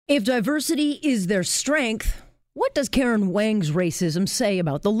If diversity is their strength, what does Karen Wang's racism say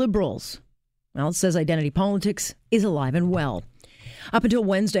about the Liberals? Well, it says identity politics is alive and well. Up until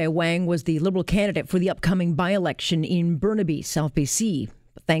Wednesday, Wang was the Liberal candidate for the upcoming by-election in Burnaby, South BC.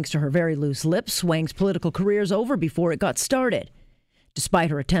 But thanks to her very loose lips, Wang's political career is over before it got started. Despite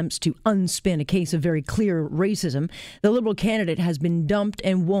her attempts to unspin a case of very clear racism, the Liberal candidate has been dumped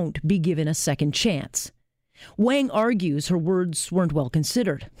and won't be given a second chance. Wang argues her words weren't well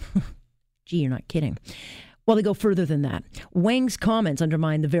considered. Gee, you're not kidding. Well, they go further than that. Wang's comments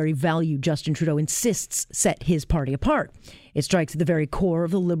undermine the very value Justin Trudeau insists set his party apart. It strikes at the very core of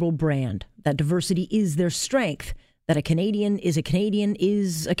the Liberal brand, that diversity is their strength, that a Canadian is a Canadian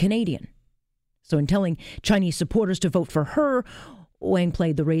is a Canadian. So in telling Chinese supporters to vote for her, Wang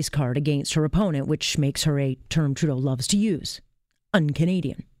played the race card against her opponent, which makes her a term Trudeau loves to use,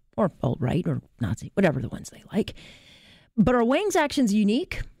 un-Canadian, or alt-right, or Nazi, whatever the ones they like. But are Wang's actions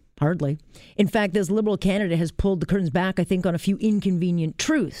unique? Hardly. In fact, this Liberal candidate has pulled the curtains back, I think, on a few inconvenient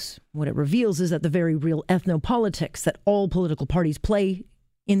truths. What it reveals is that the very real ethnopolitics that all political parties play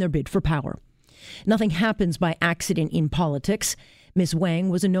in their bid for power. Nothing happens by accident in politics. Miss Wang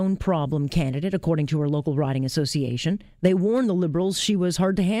was a known problem candidate, according to her local riding association. They warned the Liberals she was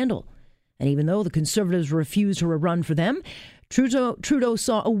hard to handle. And even though the Conservatives refused her a run for them, Trudeau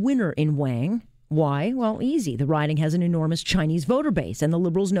saw a winner in Wang. Why? Well, easy. The riding has an enormous Chinese voter base, and the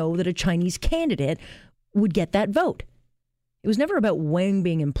Liberals know that a Chinese candidate would get that vote. It was never about Wang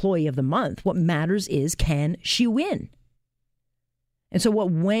being Employee of the Month. What matters is, can she win? And so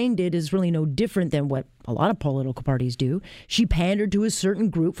what Wang did is really no different than what a lot of political parties do. She pandered to a certain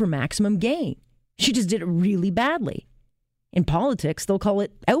group for maximum gain. She just did it really badly. In politics, they'll call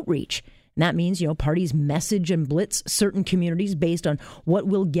it outreach. And that means, parties message and blitz certain communities based on what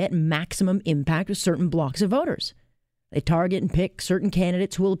will get maximum impact with certain blocks of voters. They target and pick certain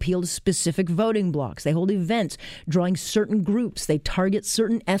candidates who will appeal to specific voting blocks. They hold events drawing certain groups. They target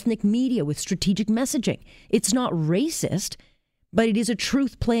certain ethnic media with strategic messaging. It's not racist, but it is a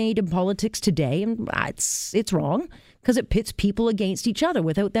truth played in politics today, and it's wrong because it pits people against each other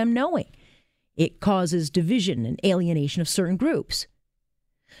without them knowing. It causes division and alienation of certain groups.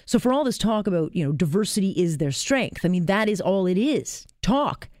 So for all this talk about, diversity is their strength, that is all it is,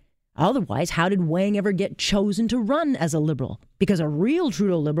 talk. Otherwise, how did Wang ever get chosen to run as a Liberal? Because a real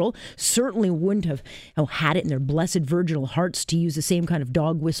Trudeau Liberal certainly wouldn't have had it in their blessed virginal hearts to use the same kind of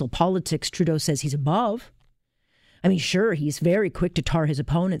dog whistle politics Trudeau says he's above. Sure, he's very quick to tar his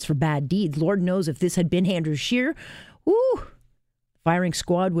opponents for bad deeds. Lord knows if this had been Andrew Scheer, firing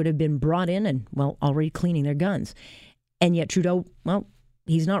squad would have been brought in and, already cleaning their guns. And yet Trudeau,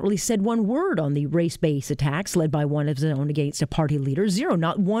 he's not really said one word on the race-based attacks led by one of his own against a party leader. Zero,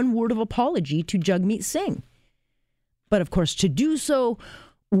 not one word of apology to Jagmeet Singh. But of course, to do so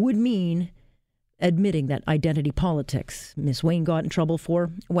would mean admitting that identity politics Miss Wang got in trouble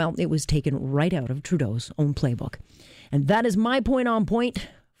for, it was taken right out of Trudeau's own playbook. And that is my point on point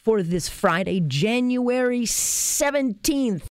for this Friday, January 17th.